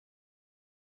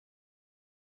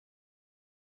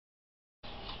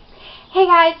Hey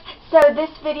guys, so this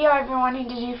video I've been wanting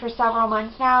to do for several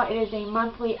months now. It is a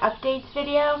monthly updates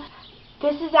video.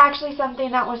 This is actually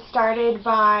something that was started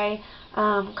by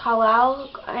Kalel,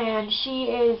 and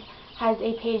she has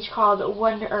a page called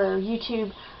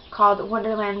YouTube called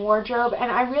Wonderland Wardrobe, and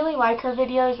I really like her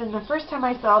videos. And the first time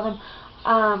I saw them,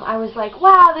 I was like,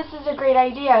 wow, this is a great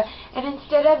idea. And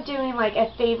instead of doing like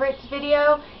a favorites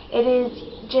video, it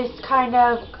is just kind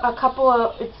of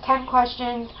it's 10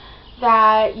 questions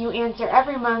that you answer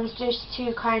every month, just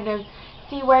to kind of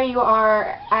see where you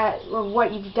are at or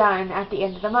what you've done at the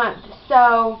end of the month.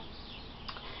 So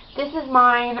this is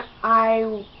mine.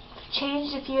 I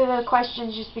changed a few of the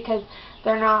questions just because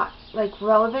they're not like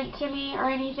relevant to me or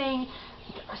anything.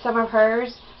 Some of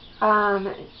hers.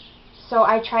 So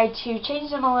I tried to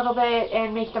change them a little bit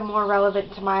and make them more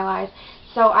relevant to my life.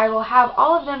 So I will have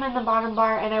all of them in the bottom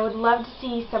bar, and I would love to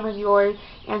see some of your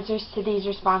answers to these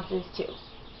responses too.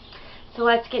 So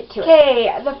let's get to it.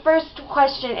 Okay, the first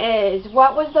question is,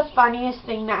 what was the funniest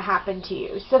thing that happened to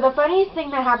you? So the funniest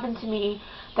thing that happened to me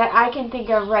that I can think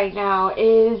of right now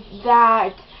is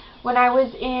that when I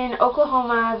was in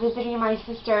Oklahoma visiting my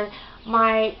sister,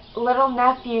 my little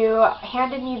nephew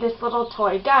handed me this little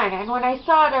toy gun, and when I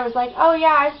saw it I was like, oh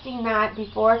yeah, I've seen that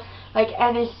before.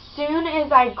 And as soon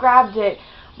as I grabbed it,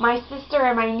 my sister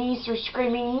and my niece were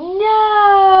screaming,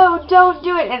 no, don't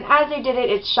do it, and as they did it,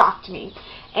 it shocked me,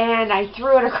 and I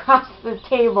threw it across the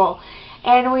table,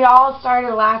 and we all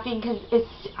started laughing because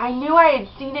I knew I had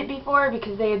seen it before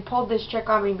because they had pulled this trick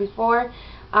on me before,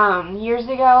 years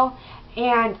ago,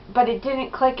 but it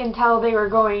didn't click until they were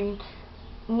going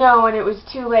no, and it was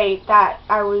too late that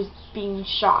I was being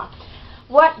shocked.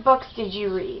 What books did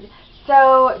you read?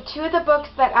 So two of the books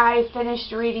that I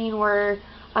finished reading were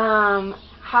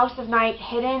House of Night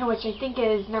Hidden, which I think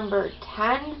is number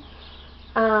 10,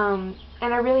 and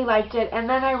I really liked it. And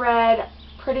then I read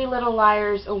Pretty Little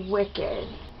Liars Wicked.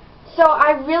 So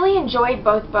I really enjoyed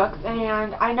both books,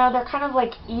 and I know they're kind of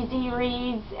like easy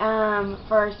reads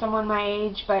for someone my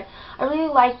age, but I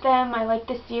really like them. I like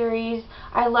the series.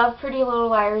 I love Pretty Little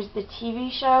Liars, the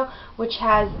TV show, which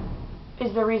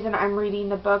is the reason I'm reading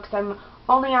the books. I'm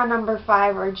only on number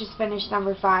 5, or just finished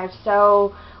number 5,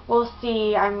 so we'll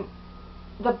see.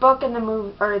 The book and the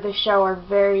movie or the show are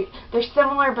they're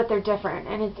similar, but they're different,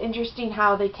 and it's interesting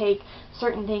how they take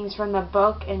certain things from the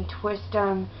book and twist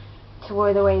them to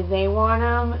the way they want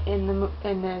them in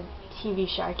the TV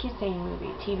show. I keep saying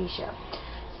movie, TV show.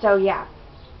 So yeah.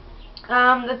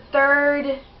 The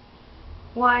third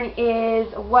one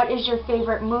is, what is your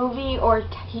favorite movie or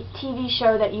TV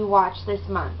show that you watched this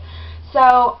month? So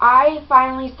I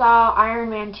finally saw Iron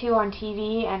Man 2 on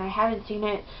TV, and I haven't seen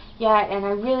it yet, and I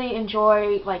really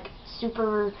enjoy like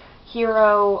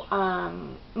superhero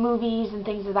movies and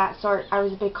things of that sort. I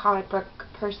was a big comic book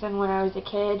person when I was a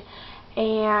kid,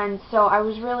 and so I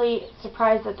was really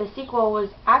surprised that the sequel was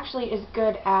actually as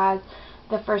good as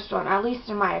the first one, at least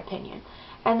in my opinion.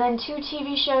 And then two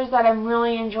TV shows that I'm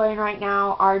really enjoying right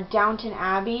now are Downton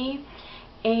Abbey,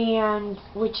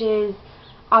 which is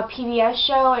a PBS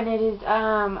show, and it is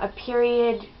a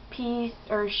period piece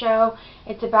or show.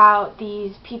 It's about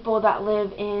these people that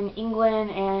live in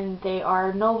England, and they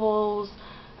are nobles,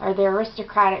 or they're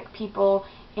aristocratic people,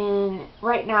 and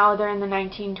right now they're in the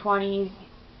 1920s.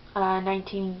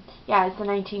 It's the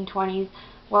 1920s.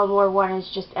 World War I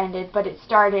has just ended, but it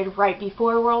started right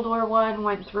before World War I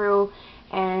went through,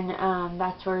 and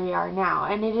that's where we are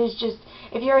now. And it is just,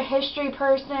 if you're a history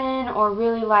person or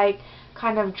really like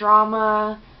kind of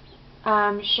drama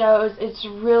shows, it's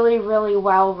really, really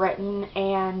well written,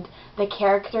 and the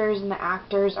characters and the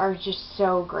actors are just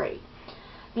so great.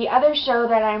 The other show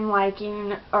that I'm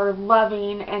liking or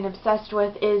loving and obsessed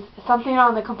with is something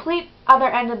on the complete other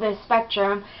end of the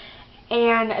spectrum,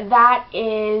 and that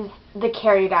is The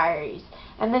Carrie Diaries.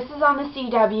 And this is on the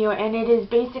CW, and it is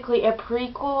basically a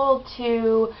prequel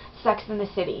to Sex and the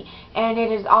City. And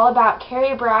it is all about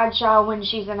Carrie Bradshaw when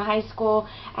she's in high school,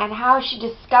 and how she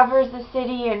discovers the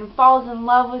city and falls in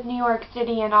love with New York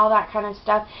City and all that kind of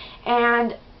stuff.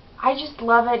 And I just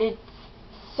love it. It's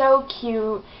so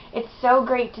cute. It's so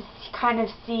great to kind of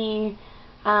see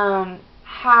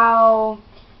how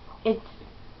it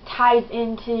ties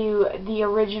into the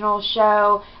original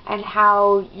show, and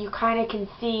how you kind of can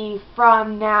see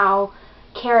from now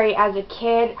Carrie as a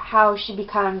kid how she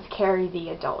becomes Carrie the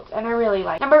adult, and I really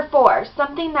like it. Number 4,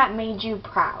 something that made you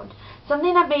proud.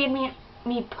 Something that made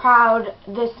me proud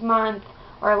this month,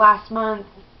 or last month,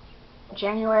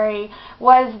 January,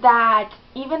 was that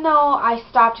even though I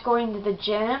stopped going to the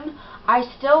gym, I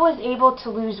still was able to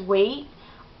lose weight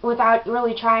without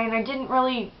really trying. I didn't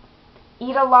really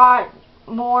eat a lot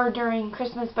more during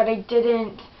Christmas, but I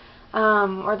didn't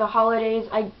or the holidays,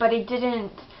 but I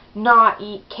didn't not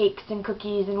eat cakes and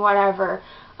cookies and whatever.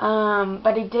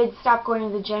 But I did stop going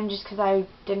to the gym just because I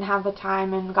didn't have the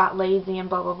time and got lazy and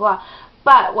blah, blah, blah.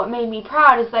 But what made me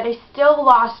proud is that I still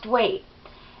lost weight.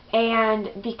 And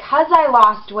because I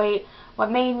lost weight, what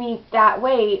made me that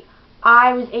weight,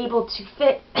 I was able to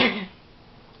fit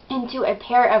into a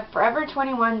pair of Forever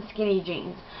 21 skinny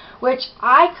jeans, which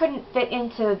I couldn't fit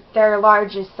into their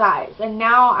largest size. And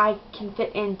now I can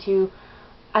fit into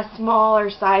a smaller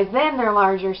size than their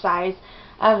larger size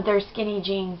of their skinny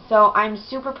jeans. So I'm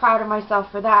super proud of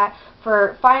myself for that,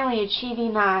 for finally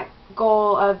achieving that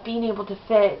goal of being able to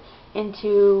fit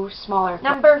into smaller.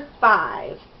 Number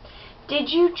 5. Did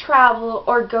you travel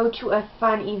or go to a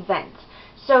fun event?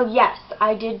 So yes,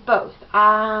 I did both.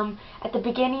 At the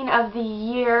beginning of the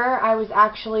year, I was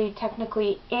actually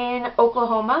technically in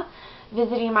Oklahoma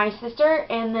visiting my sister,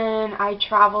 and then I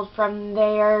traveled from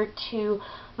there to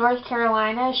North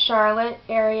Carolina, Charlotte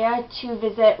area, to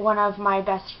visit one of my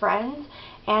best friends,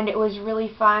 and it was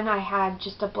really fun. I had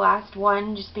just a blast,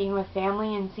 just being with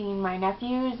family and seeing my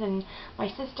nephews and my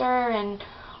sister and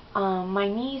my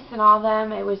niece and all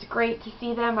them. It was great to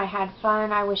see them. I had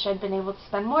fun. I wish I'd been able to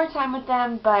spend more time with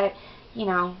them, but you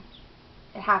know,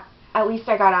 at least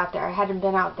I got out there. I hadn't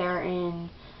been out there in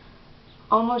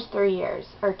almost 3 years,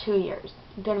 or 2 years.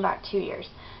 It's been about 2 years.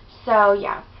 So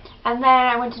yeah. And then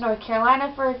I went to North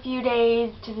Carolina for a few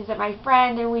days to visit my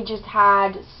friend, and we just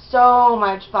had so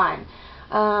much fun.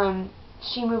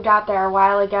 She moved out there a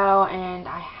while ago, and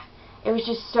it was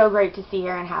just so great to see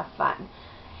her and have fun.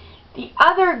 The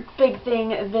other big thing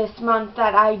this month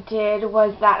that I did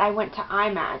was that I went to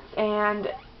IMATS, and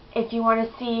if you want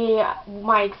to see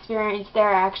my experience there,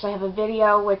 I actually have a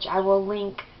video which I will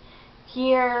link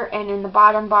here and in the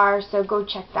bottom bar, so go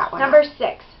check that one out. Number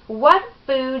 6. What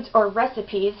foods or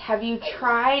recipes have you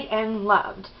tried and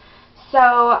loved?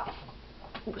 So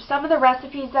some of the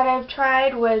recipes that I've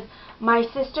tried was, my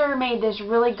sister made this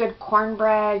really good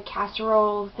cornbread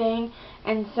casserole thing,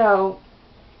 and so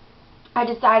I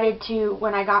decided to,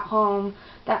 when I got home,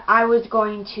 that I was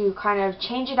going to kind of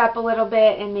change it up a little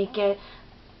bit and make it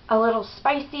a little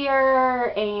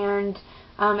spicier, and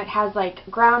it has like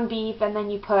ground beef, and then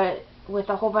you put with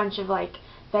a whole bunch of like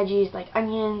veggies like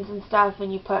onions and stuff,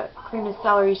 and you put cream of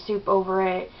celery soup over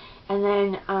it, and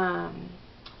then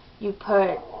you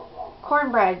put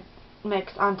cornbread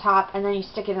mix on top, and then you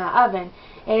stick it in the oven.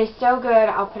 It is so good.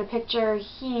 I'll put a picture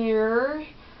here,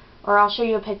 or I'll show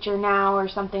you a picture now or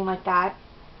something like that,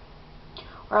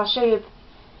 or I'll show you.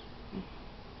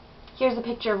 Here's a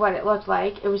picture of what it looked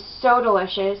like. It was so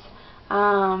delicious,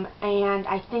 and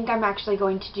I think I'm actually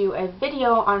going to do a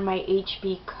video on my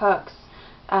HB Cooks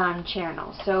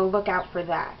channel, so look out for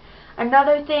that.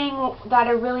 Another thing that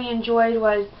I really enjoyed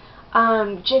was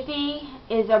Jiffy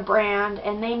is a brand,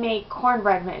 and they make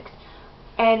cornbread mix,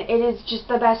 and it is just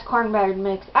the best cornbread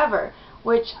mix ever,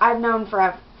 which I've known for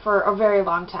a very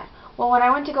long time. Well, when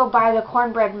I went to go buy the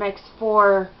cornbread mix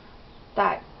for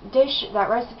that dish, that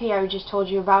recipe I just told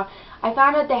you about, I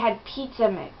found out they had pizza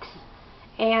mix,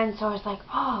 and so I was like,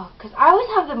 oh, because I always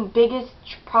have the biggest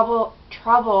trouble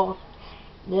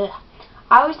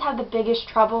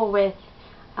with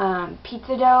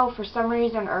pizza dough for some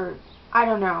reason, or I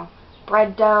don't know,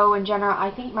 bread dough in general. I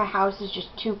think my house is just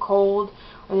too cold,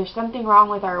 or there's something wrong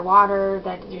with our water,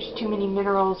 that there's too many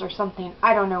minerals or something.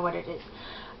 I don't know what it is.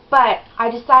 But I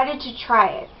decided to try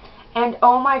it, and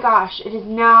oh my gosh, it is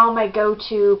now my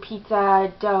go-to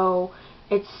pizza dough.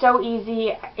 It's so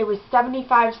easy. It was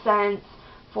 75 cents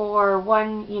for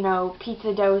one,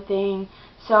 pizza dough thing.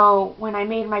 So when I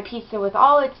made my pizza with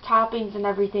all its toppings and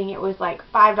everything, it was like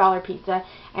 $5 pizza,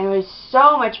 and it was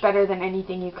so much better than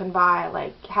anything you can buy,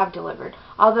 like have delivered.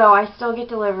 Although I still get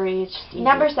delivery, it's just easy.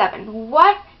 Number 7,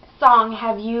 what song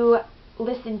have you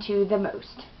listened to the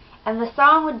most? And the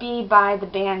song would be by the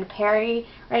band Perry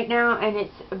right now, and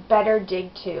it's Better Dig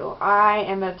 2. I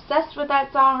am obsessed with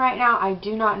that song right now. I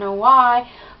do not know why,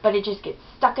 but it just gets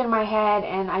stuck in my head,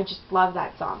 and I just love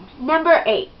that song. Number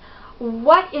 8.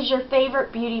 What is your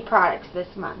favorite beauty products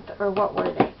this month, or what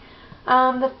were they?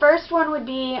 The first one would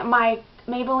be my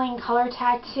Maybelline Color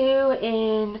Tattoo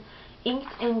in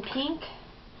Inked in Pink.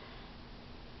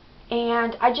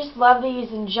 And I just love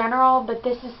these in general, but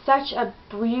this is such a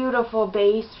beautiful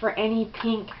base for any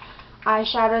pink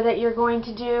eyeshadow that you're going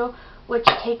to do, which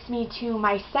takes me to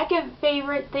my second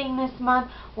favorite thing this month,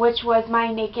 which was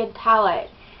my Naked palette.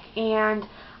 And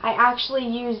I actually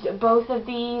used both of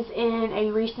these in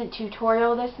a recent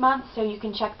tutorial this month, so you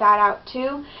can check that out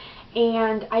too.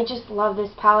 And I just love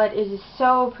this palette. It is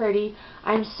so pretty.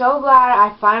 I'm so glad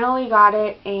I finally got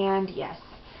it, and yes,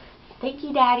 thank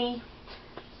you, Daddy.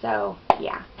 So,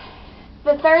 yeah.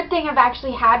 The third thing I've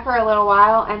actually had for a little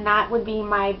while, and that would be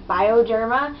my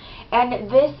Bioderma. And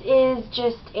this is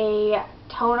just a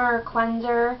toner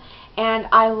cleanser, and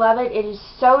I love it. It is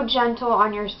so gentle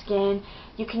on your skin.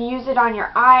 You can use it on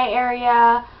your eye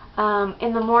area.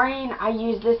 In the morning, I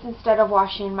use this instead of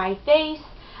washing my face.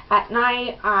 At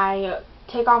night, I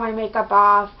take all my makeup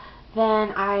off,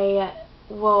 then I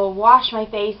will wash my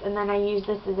face, and then I use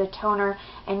this as a toner,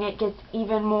 and it gets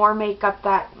even more makeup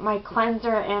that my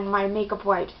cleanser and my makeup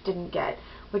wipes didn't get,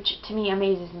 which to me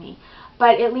amazes me.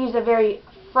 But it leaves a very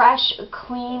fresh,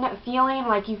 clean feeling,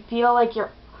 like you feel like your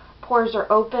pores are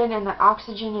open and that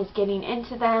oxygen is getting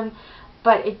into them,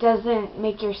 but it doesn't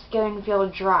make your skin feel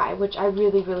dry, which I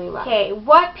really, really love. Okay,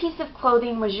 what piece of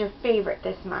clothing was your favorite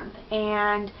this month?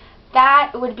 And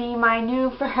that would be my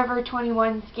new Forever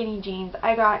 21 skinny jeans.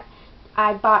 I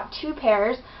bought 2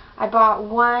 pairs. I bought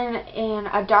one in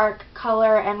a dark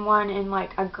color and one in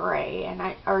like a gray,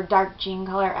 or dark jean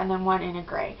color, and then one in a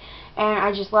gray. And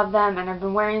I just love them, and I've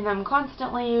been wearing them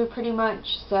constantly pretty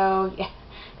much, so yeah,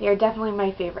 they are definitely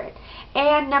my favorite.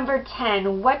 And number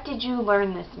 10, what did you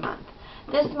learn this month?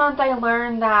 This month I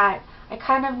learned that I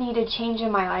kind of need a change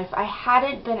in my life. I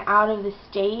hadn't been out of the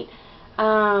state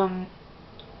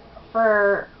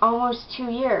for almost 2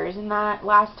 years, and that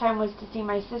last time was to see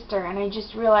my sister, and I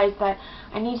just realized that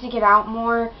I need to get out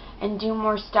more and do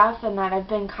more stuff, and that I've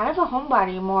been kind of a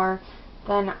homebody more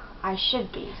than I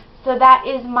should be. So that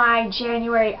is my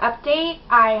January update.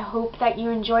 I hope that you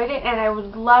enjoyed it, and I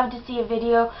would love to see a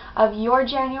video of your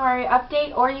January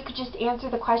update, or you could just answer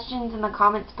the questions in the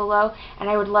comments below, and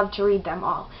I would love to read them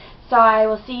all. So I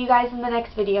will see you guys in the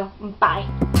next video.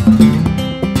 Bye.